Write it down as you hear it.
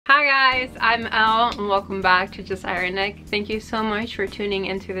Hi guys, I'm Elle and welcome back to just Irenic. Thank you so much for tuning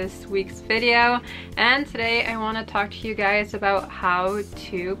into this week's video, and today I want to talk to you guys about how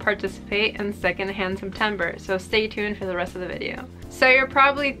to participate in Secondhand September, so stay tuned for the rest of the video. So you're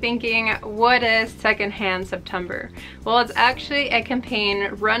probably thinking, what is Secondhand September? Well, it's actually a campaign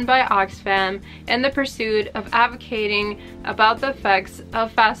run by Oxfam in the pursuit of advocating about the effects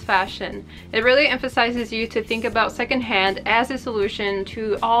of fast fashion. It really emphasizes you to think about secondhand as a solution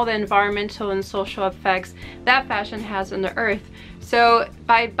to all the environmental and social effects that fashion has on the earth. So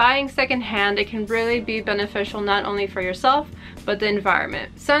by buying secondhand, it can really be beneficial not only for yourself, but the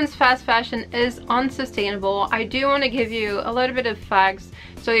environment. Since fast fashion is unsustainable, I do want to give you a little bit of facts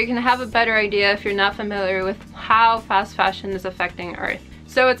so you can have a better idea if you're not familiar with how fast fashion is affecting Earth.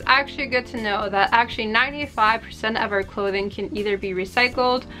 So it's actually good to know that actually 95% of our clothing can either be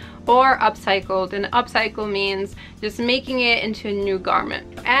recycled or upcycled, and upcycle means just making it into a new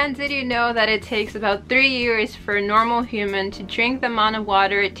garment. And did you know that it takes about 3 years for a normal human to drink the amount of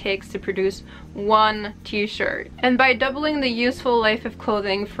water it takes to produce one t-shirt? And by doubling the useful life of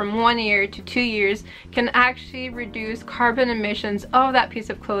clothing from 1 year to 2 years can actually reduce carbon emissions of that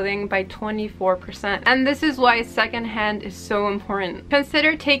piece of clothing by 24%. And this is why secondhand is so important.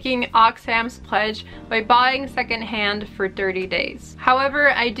 Consider taking Oxfam's pledge by buying secondhand for 30 days.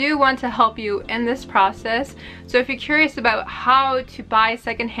 However, I do want to help you in this process, so if you're curious about how to buy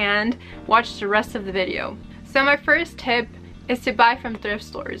secondhand, watch the rest of the video. So my first tip is to buy from thrift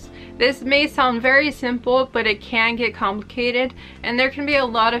stores. This may sound very simple, but it can get complicated, and there can be a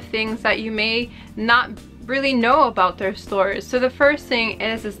lot of things that you may not really know about thrift stores. So the first thing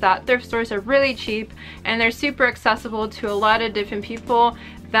is that thrift stores are really cheap and they're super accessible to a lot of different people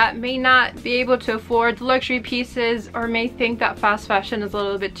that may not be able to afford luxury pieces or may think that fast fashion is a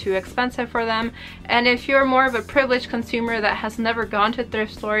little bit too expensive for them. And if you're more of a privileged consumer that has never gone to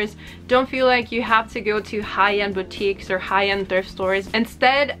thrift stores, don't feel like you have to go to high-end boutiques or high-end thrift stores.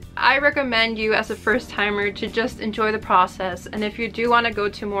 Instead, I recommend you as a first-timer to just enjoy the process. And if you do want to go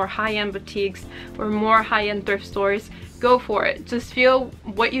to more high-end boutiques or more high-end thrift stores, go for it. Just feel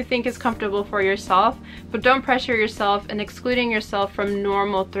what you think is comfortable for yourself, but don't pressure yourself and excluding yourself from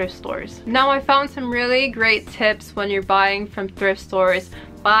normal thrift stores. Now, I found some really great tips when you're buying from thrift stores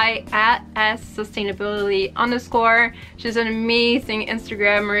by @sustainability_. She's an amazing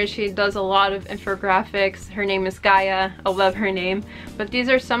Instagrammer. She does a lot of infographics. Her name is Gaia. I love her name. But these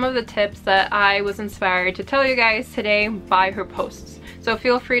are some of the tips that I was inspired to tell you guys today by her posts. So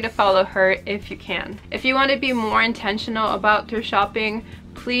feel free to follow her if you can. If you want to be more intentional about thrift shopping,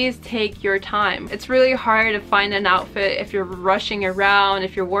 please take your time. It's really hard to find an outfit if you're rushing around,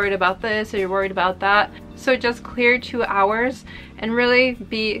 if you're worried about this or you're worried about that. So just clear 2 hours and really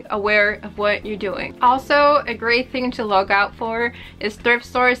be aware of what you're doing. Also, a great thing to look out for is thrift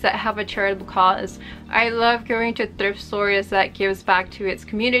stores that have a charitable cause. I love going to thrift stores that gives back to its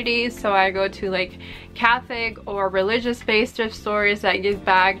communities. So I go to like Catholic or religious-based thrift stores that give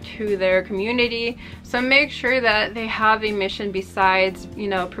back to their community. So make sure that they have a mission besides, you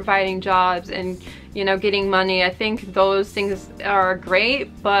know, providing jobs and, you know, getting money. I think those things are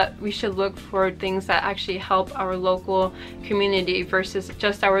great, but we should look for things that actually help our local community versus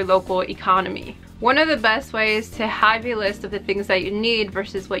just our local economy. One of the best ways to have a list of the things that you need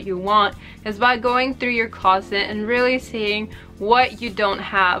versus what you want is by going through your closet and really seeing what you don't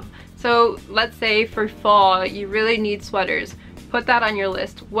have. So let's say for fall, you really need sweaters. Put that on your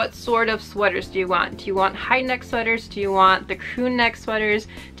list. What sort of sweaters do you want? Do you want high neck sweaters? Do you want the crew neck sweaters?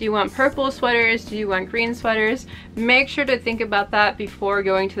 Do you want purple sweaters? Do you want green sweaters? Make sure to think about that before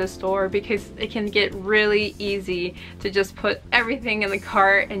going to the store, because it can get really easy to just put everything in the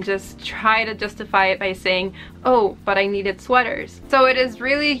cart and just try to justify it by saying, oh, but I needed sweaters. So it is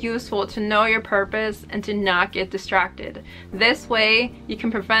really useful to know your purpose and to not get distracted. This way you can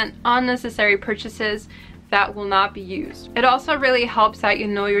prevent unnecessary purchases that will not be used. It also really helps that you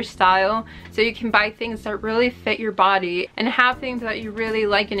know your style, so you can buy things that really fit your body and have things that you really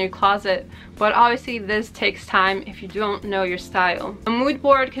like in your closet. But obviously this takes time if you don't know your style. A mood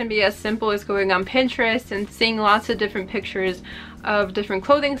board can be as simple as going on Pinterest and seeing lots of different pictures of different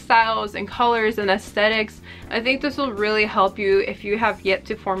clothing styles and colors and aesthetics. I think this will really help you if you have yet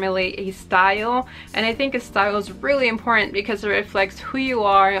to formulate a style. And I think a style is really important because it reflects who you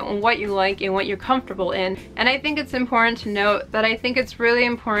are and what you like and what you're comfortable in. And I think it's important to note that I think it's really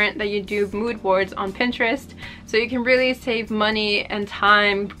important that you do mood boards on Pinterest, so you can really save money and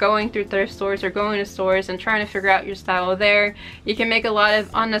time going through thrift stores or going to stores and trying to figure out your style there. You can make a lot of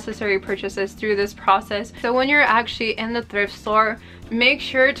unnecessary purchases through this process. So when you're actually in the thrift store, store, make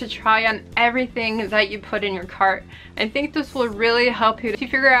sure to try on everything that you put in your cart. I think this will really help you to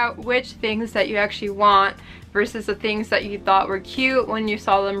figure out which things that you actually want versus the things that you thought were cute when you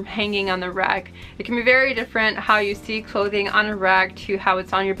saw them hanging on the rack. It can be very different how you see clothing on a rack to how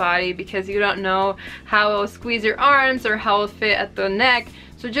it's on your body, because you don't know how it will squeeze your arms or how it will fit at the neck.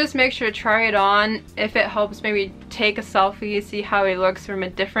 So just make sure to try it on. If it helps, maybe take a selfie, see how it looks from a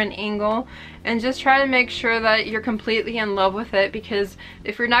different angle, and just try to make sure that you're completely in love with it, because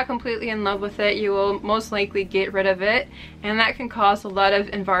if you're not completely in love with it, you will most likely get rid of it, and that can cause a lot of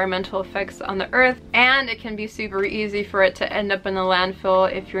environmental effects on the earth, and it can be super easy for it to end up in the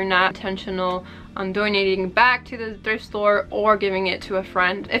landfill if you're not intentional on donating back to the thrift store or giving it to a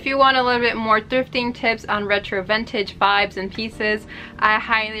friend. If you want a little bit more thrifting tips on retro vintage vibes and pieces, I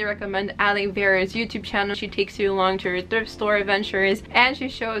highly recommend Elle Vera's YouTube channel. She takes you along to her thrift store adventures and she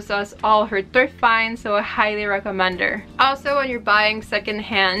shows us all her thrift finds, so I highly recommend her. Also, when you're buying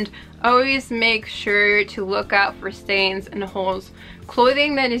secondhand, always make sure to look out for stains and holes.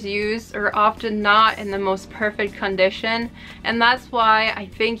 Clothing that is used are often not in the most perfect condition, and that's why I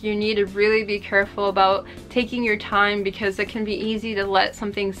think you need to really be careful about taking your time, because it can be easy to let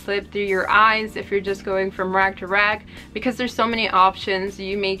something slip through your eyes if you're just going from rack to rack, because there's so many options.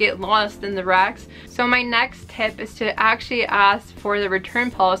 You may get lost in the racks. So my next tip is to actually ask for the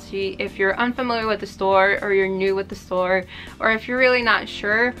return policy if you're unfamiliar with the store, or you're new with the store, or if you're really not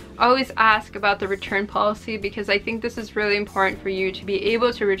sure. Always ask about the return policy, because I think this is really important for you to be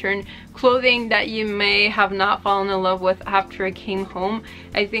able to return clothing that you may have not fallen in love with after it came home.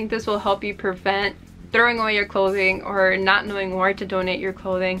 I think this will help you prevent throwing away your clothing or not knowing where to donate your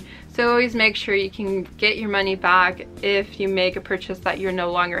clothing. So always make sure you can get your money back if you make a purchase that you're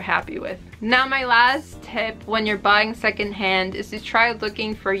no longer happy with. Now my last tip when you're buying secondhand is to try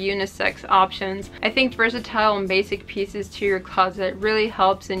looking for unisex options. I think versatile and basic pieces to your closet really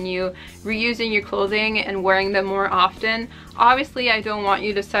helps in you reusing your clothing and wearing them more often. Obviously, I don't want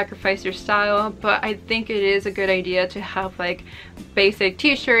you to sacrifice your style, but I think it is a good idea to have like basic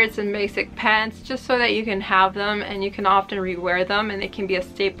t-shirts and basic pants, just so that you can have them and you can often rewear them and they can be a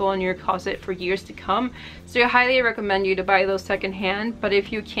staple in your closet for years to come. So I highly recommend you to buy those secondhand, but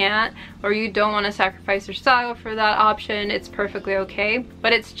if you can't or you don't want to sacrifice your style for that option, it's perfectly okay,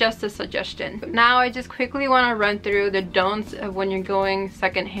 but it's just a suggestion. Now I just quickly want to run through the don'ts of when you're going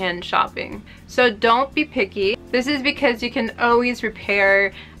secondhand shopping. So don't be picky. This is because you can always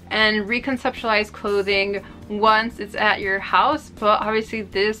repair and reconceptualize clothing once it's at your house, but obviously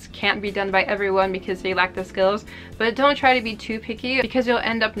this can't be done by everyone because they lack the skills. But don't try to be too picky, because you'll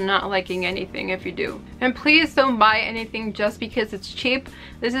end up not liking anything if you do. And please don't buy anything just because it's cheap.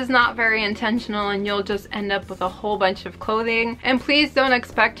 This is not very intentional and you'll just end up with a whole bunch of clothing. And please don't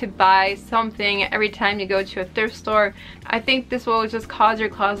expect to buy something every time you go to a thrift store. I think this will just cause your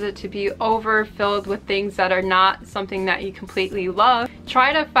closet to be overfilled with things that are not something that you completely love.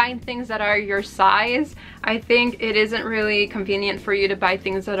 Try to find things that are your size. I think it isn't really convenient for you to buy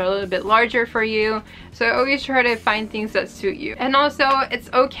things that are a little bit larger for you, so always try to find things that suit you. And also, it's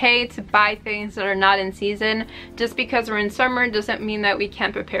okay to buy things that are not in season. Just because we're in summer doesn't mean that we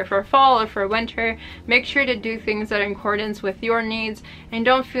can't prepare for fall or for winter. Make sure to do things that are in accordance with your needs, and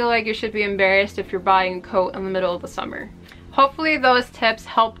don't feel like you should be embarrassed if you're buying a coat in the middle of the summer. Hopefully those tips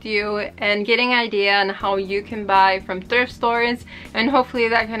helped you in getting an idea on how you can buy from thrift stores, and hopefully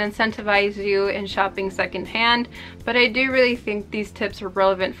that can incentivize you in shopping secondhand. But I do really think these tips are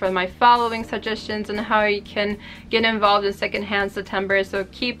relevant for my following suggestions on how you can get involved in secondhand September, so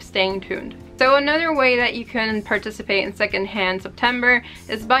keep staying tuned. So another way that you can participate in secondhand September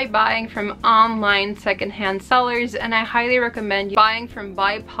is by buying from online secondhand sellers, and I highly recommend buying from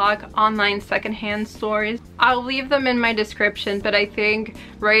BIPOC online secondhand stores. I'll leave them in my description, but I think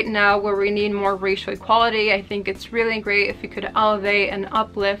right now where we need more racial equality, I think it's really great if you could elevate and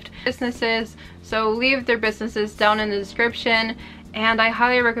uplift businesses. So leave their businesses down in the description, and I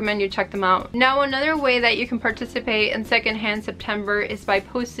highly recommend you check them out. Now another way that you can participate in secondhand September is by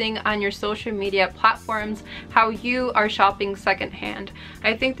posting on your social media platforms how you are shopping secondhand.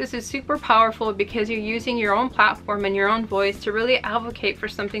 I think this is super powerful because you're using your own platform and your own voice to really advocate for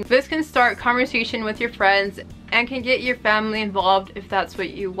something. This can start conversation with your friends and can get your family involved if that's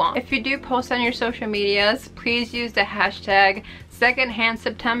what you want. If you do post on your social medias, please use the hashtag secondhand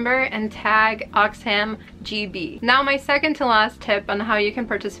September and tag OxhamGB. Now my second to last tip on how you can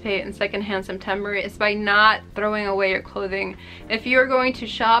participate in secondhand September is by not throwing away your clothing. If you're going to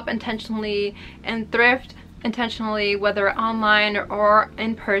shop intentionally and thrift intentionally, whether online or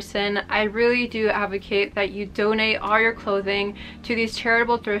in person, I really do advocate that you donate all your clothing to these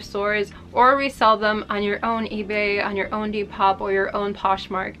charitable thrift stores or resell them on your own eBay, on your own Depop, or your own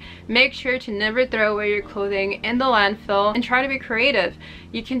Poshmark. Make sure to never throw away your clothing in the landfill and try to be creative.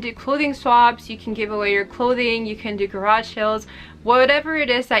 You can do clothing swaps, you can give away your clothing, you can do garage sales. Whatever it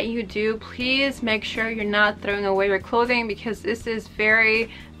is that you do, please make sure you're not throwing away your clothing, because this is very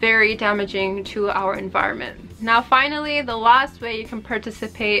damaging to our environment. Now finally, the last way you can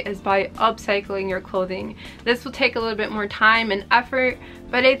participate is by upcycling your clothing. This will take a little bit more time and effort,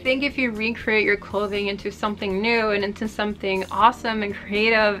 but I think if you recreate your clothing into something new and into something awesome and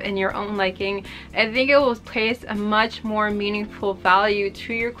creative in your own liking, I think it will place a much more meaningful value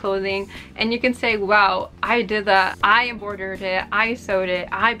to your clothing, and you can say, wow, I did that, I embroidered it, I sewed it,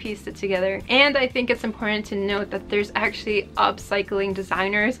 I pieced it together. And I think it's important to note that there's actually upcycling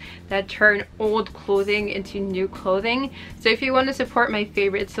designers that turn old clothing into new clothing. So if you want to support my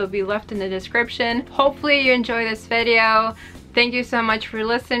favorites, they'll be left in the description. Hopefully you enjoy this video. Thank you so much for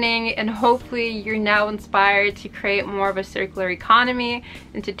listening, and hopefully you're now inspired to create more of a circular economy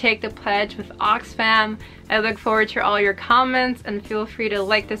and to take the pledge with Oxfam. I look forward to all your comments, and feel free to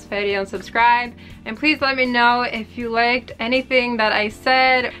like this video and subscribe. And please let me know if you liked anything that I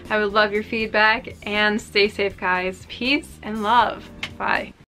said. I would love your feedback, and stay safe guys. Peace and love. Bye.